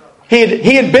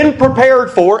he had been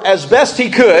prepared for as best he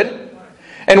could.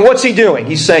 And what's He doing?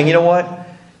 He's saying, you know what?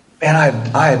 Man,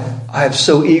 I have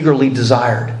so eagerly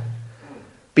desired.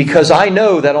 Because I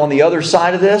know that on the other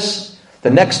side of this, the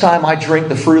next time I drink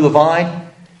the fruit of the vine,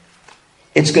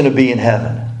 it's going to be in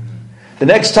heaven. The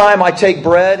next time I take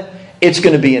bread, it's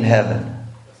going to be in heaven.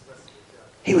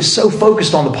 He was so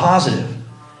focused on the positive.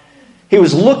 He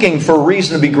was looking for a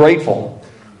reason to be grateful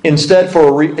instead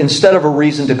of a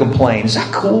reason to complain. Is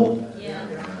that cool? Yeah.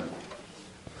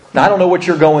 Now, I don't know what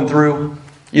you're going through.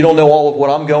 You don't know all of what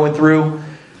I'm going through.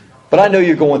 But I know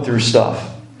you're going through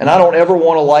stuff. And I don't ever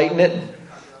want to lighten it.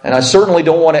 And I certainly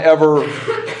don't want to ever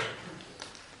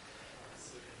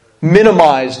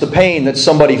minimize the pain that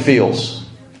somebody feels.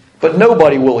 But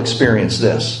nobody will experience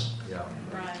this.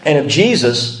 And if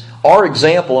Jesus, our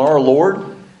example and our Lord,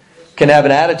 can have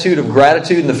an attitude of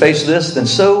gratitude in the face of this, then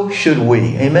so should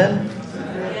we. Amen?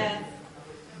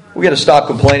 We've got to stop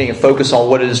complaining and focus on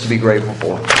what it is to be grateful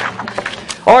for.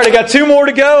 All right, I got 2 more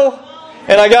to go.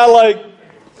 And I got like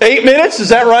 8 minutes. Is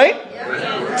that right?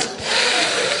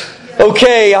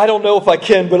 Okay, I don't know if I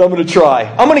can, but I'm going to try.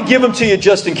 I'm going to give them to you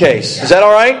just in case. Is that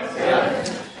all right?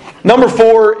 Number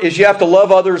 4 is you have to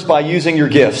love others by using your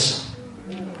gifts.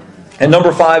 And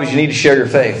number 5 is you need to share your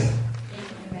faith.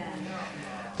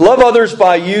 Love others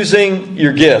by using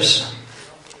your gifts.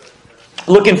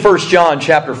 Look in 1 John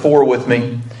chapter 4 with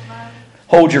me.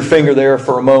 Hold your finger there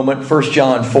for a moment. 1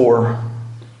 John 4.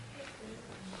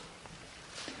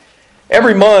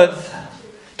 Every month,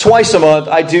 twice a month,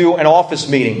 I do an office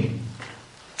meeting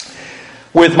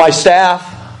with my staff,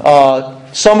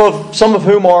 some of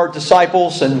whom are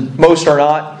disciples and most are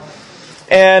not.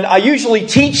 And I usually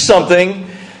teach something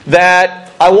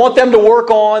that I want them to work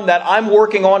on, that I'm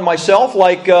working on myself.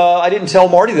 Like, I didn't tell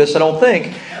Marty this, I don't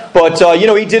think. But,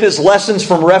 he did his lessons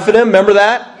from Rephidim. Remember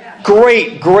that? Yeah.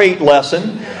 Great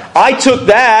lesson. I took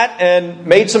that and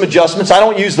made some adjustments. I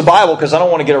don't use the Bible because I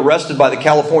don't want to get arrested by the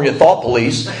California Thought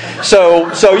Police.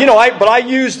 But I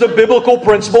used the biblical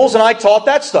principles and I taught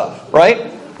that stuff, right?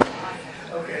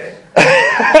 Okay.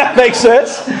 Makes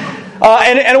sense.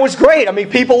 And it was great. I mean,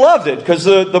 people loved it because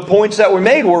the points that were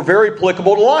made were very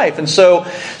applicable to life. And so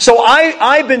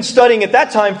I've been studying at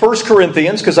that time 1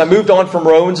 Corinthians because I moved on from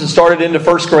Romans and started into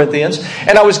 1 Corinthians.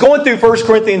 And I was going through 1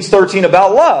 Corinthians 13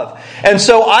 about love. And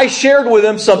so I shared with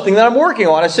them something that I'm working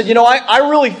on. I said, I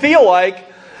really feel like...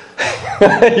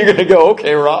 You're going to go,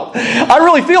 okay, Rob. I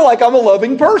really feel like I'm a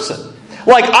loving person.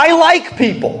 Like, I like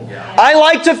people. I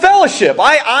like to fellowship.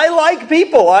 I like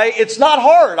people. It's not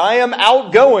hard. I am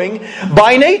outgoing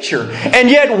by nature. And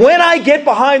yet, when I get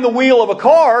behind the wheel of a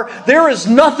car, there is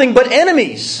nothing but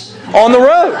enemies on the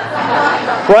road.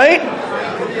 Right?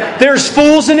 There's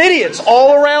fools and idiots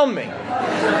all around me.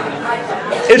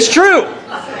 It's true.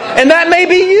 And that may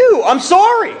be you. I'm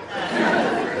sorry.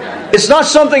 It's not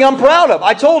something I'm proud of.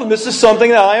 I told him this is something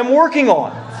that I am working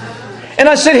on. And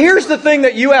I said, here's the thing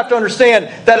that you have to understand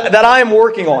that I am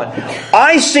working on.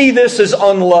 I see this as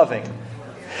unloving.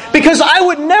 Because I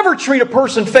would never treat a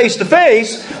person face to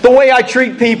face the way I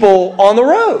treat people on the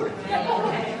road.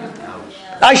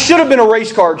 I should have been a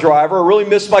race car driver. I really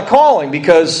missed my calling,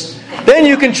 because then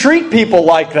you can treat people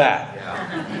like that.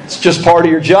 It's just part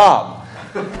of your job.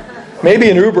 Maybe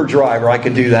an Uber driver, I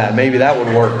could do that. Maybe that would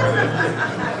work.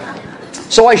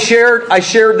 So I shared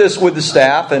this with the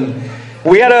staff, and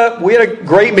we had a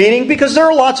great meeting, because there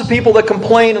are lots of people that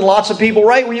complain, and lots of people,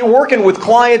 right? When you're working with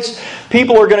clients,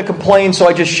 people are going to complain. So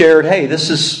I just shared, hey,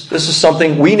 this is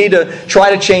something we need to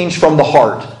try to change from the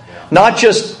heart, not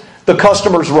just the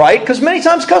customer's right, because many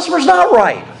times customer's not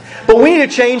right, but we need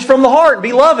to change from the heart and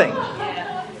be loving,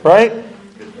 right?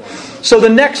 So the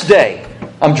next day,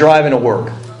 I'm driving to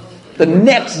work. The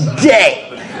next day,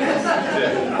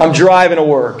 I'm driving to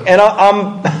work, and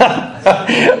I'm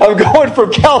I'm going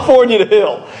from California to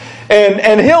Hill,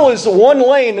 and Hill is one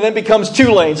lane and then becomes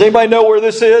 2 lanes. Anybody know where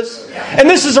this is? And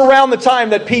this is around the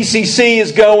time that PCC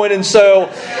is going, and so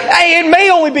hey, it may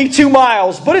only be 2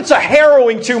 miles, but it's a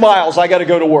harrowing 2 miles. I got to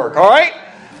go to work. All right.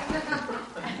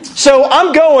 So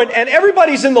I'm going, and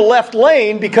everybody's in the left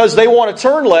lane because they want to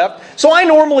turn left. So I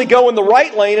normally go in the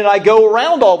right lane, and I go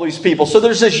around all these people. So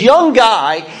there's this young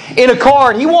guy in a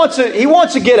car, and he wants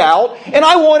to get out, and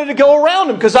I wanted to go around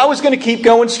him because I was going to keep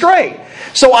going straight.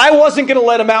 So I wasn't going to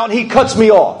let him out, and he cuts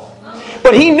me off.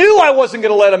 But he knew I wasn't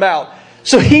going to let him out.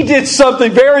 So he did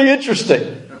something very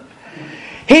interesting.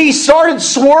 He started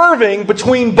swerving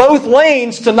between both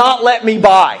lanes to not let me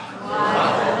by.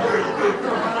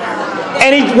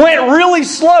 And he went really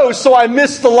slow, so I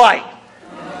missed the light.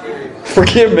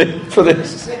 Forgive me for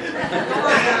this.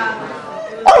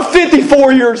 I'm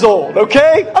 54 years old,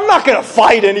 okay? I'm not going to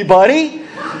fight anybody.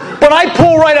 But I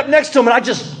pull right up next to him, and I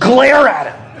just glare at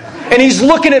him. And he's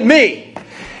looking at me.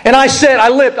 And I said,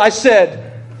 I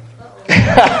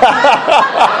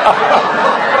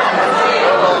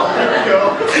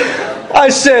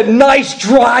said, nice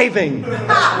driving,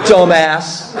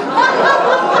 dumbass.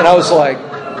 And I was like,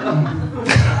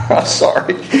 I'm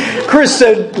sorry. Chris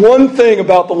said one thing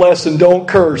about the lesson, don't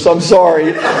curse. I'm sorry.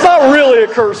 It's not really a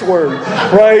curse word,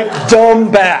 right?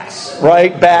 Dumb bass,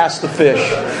 right? Bass the fish.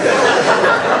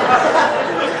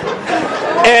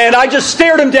 And I just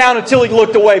stared him down until he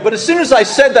looked away. But as soon as I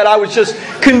said that, I was just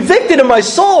convicted in my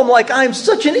soul. I'm like, I'm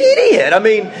such an idiot. I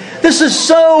mean, this is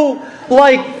so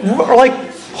like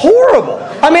horrible.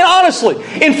 I mean, honestly.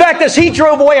 In fact, as he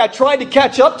drove away, I tried to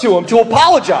catch up to him to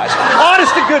apologize.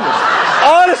 Honest to goodness.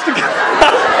 Honest to goodness.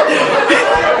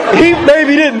 He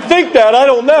maybe didn't think that. I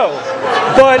don't know.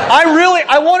 But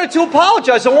I wanted to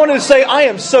apologize. I wanted to say, I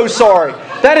am so sorry.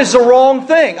 That is the wrong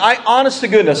thing. Honest to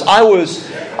goodness, I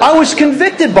was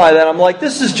convicted by that. I'm like,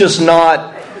 this is just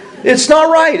not, it's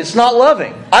not right. It's not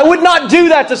loving. I would not do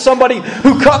that to somebody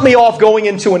who cut me off going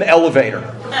into an elevator.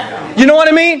 You know what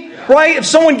I mean? Right? If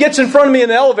someone gets in front of me in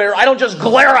the elevator, I don't just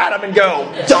glare at them and go,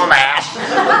 dumbass.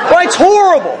 Right? It's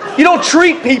horrible. You don't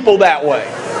treat people that way.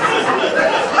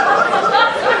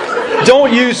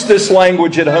 Don't use this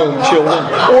language at home, children,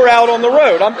 or out on the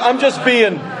road. I'm just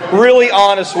being really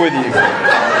honest with you.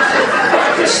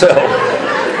 So,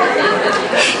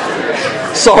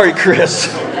 sorry, Chris.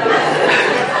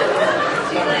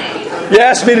 You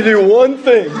asked me to do one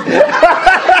thing.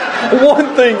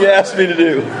 One thing you asked me to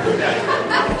do.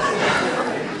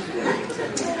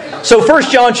 So 1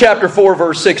 John chapter 4,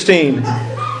 verse 16.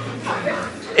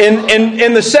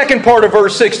 In the second part of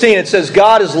verse 16, it says,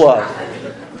 God is love.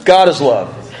 God is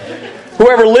love.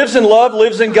 Whoever lives in love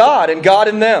lives in God, and God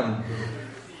in them.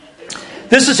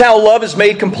 This is how love is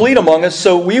made complete among us,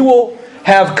 so we will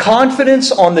have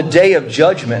confidence on the day of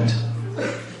judgment.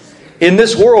 In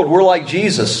this world, we're like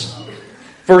Jesus.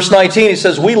 Verse 19, he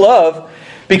says, we love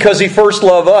because He first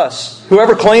loved us.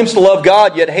 Whoever claims to love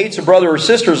God yet hates a brother or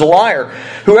sister is a liar.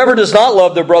 Whoever does not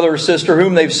love their brother or sister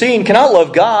whom they've seen cannot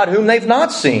love God whom they've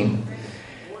not seen.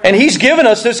 And He's given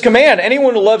us this command.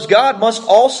 Anyone who loves God must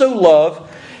also love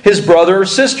his brother or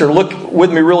sister. Look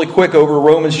with me really quick over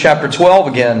Romans chapter 12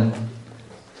 again.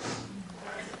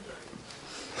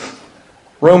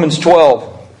 Romans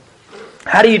 12.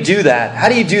 How do you do that? How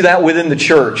do you do that within the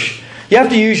church? You have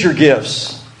to use your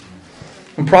gifts.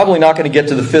 I'm probably not going to get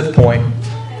to the 5th point.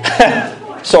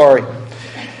 Sorry.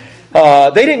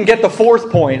 They didn't get the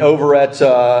 4th point over at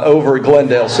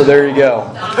Glendale, so there you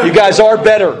go. You guys are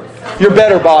better. You're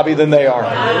better, Bobby, than they are.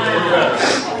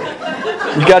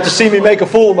 You got to see me make a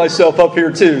fool of myself up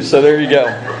here too, so there you go.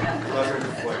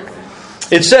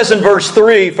 It says in verse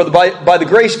 3, by the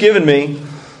grace given me,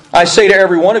 I say to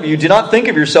every one of you, do not think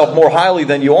of yourself more highly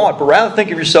than you ought, but rather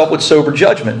think of yourself with sober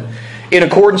judgment, in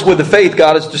accordance with the faith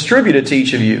God has distributed to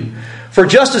each of you. For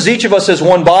just as each of us has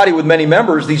one body with many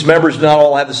members, these members do not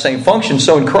all have the same function,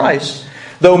 so in Christ,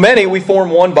 though many, we form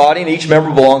one body, and each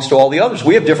member belongs to all the others.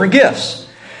 We have different gifts,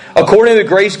 according to the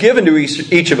grace given to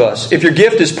each of us. If your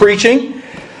gift is preaching,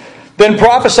 then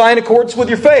prophesy in accordance with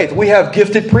your faith. We have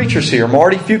gifted preachers here.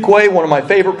 Marty Fuqua, one of my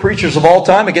favorite preachers of all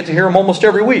time. I get to hear him almost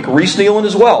every week. Reese Nealon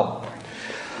as well.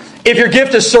 If your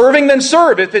gift is serving, then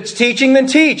serve. If it's teaching, then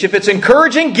teach. If it's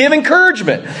encouraging, give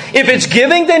encouragement. If it's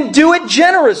giving, then do it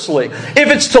generously.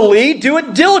 If it's to lead, do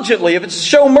it diligently. If it's to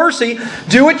show mercy,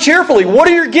 do it cheerfully. What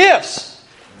are your gifts?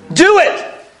 Do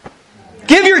it.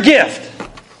 Give your gift.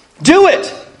 Do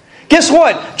it. Guess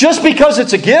what? Just because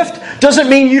it's a gift doesn't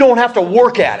mean you don't have to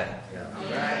work at it.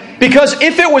 Because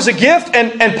if it was a gift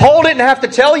and Paul didn't have to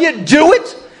tell you, do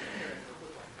it,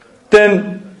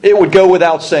 then it would go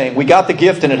without saying. We got the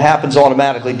gift and it happens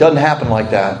automatically. It doesn't happen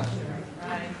like that.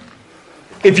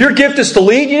 If your gift is to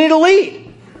lead, you need to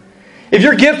lead. If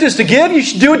your gift is to give, you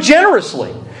should do it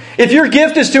generously. If your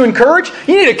gift is to encourage,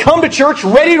 you need to come to church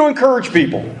ready to encourage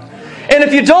people. And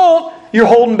if you don't, you're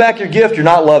holding back your gift. You're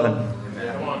not loving.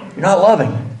 You're not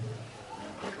loving.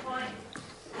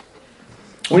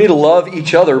 We need to love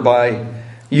each other by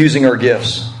using our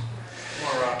gifts.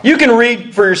 You can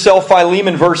read for yourself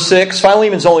Philemon verse 6.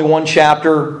 Philemon's only one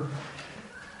chapter.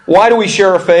 Why do we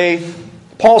share our faith?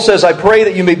 Paul says, I pray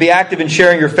that you may be active in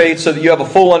sharing your faith so that you have a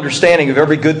full understanding of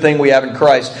every good thing we have in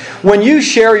Christ. When you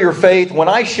share your faith, when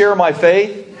I share my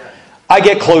faith, I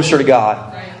get closer to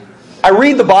God. I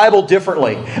read the Bible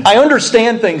differently. I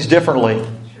understand things differently.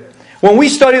 When we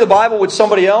study the Bible with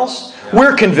somebody else,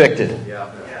 we're convicted.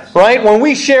 Right? When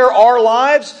we share our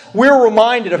lives, we're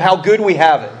reminded of how good we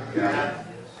have it.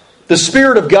 The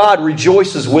Spirit of God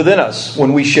rejoices within us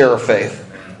when we share our faith.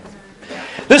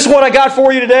 This is what I got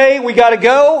for you today. We got to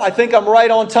go. I think I'm right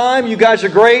on time. You guys are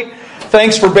great.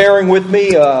 Thanks for bearing with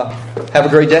me. Have a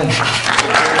great day.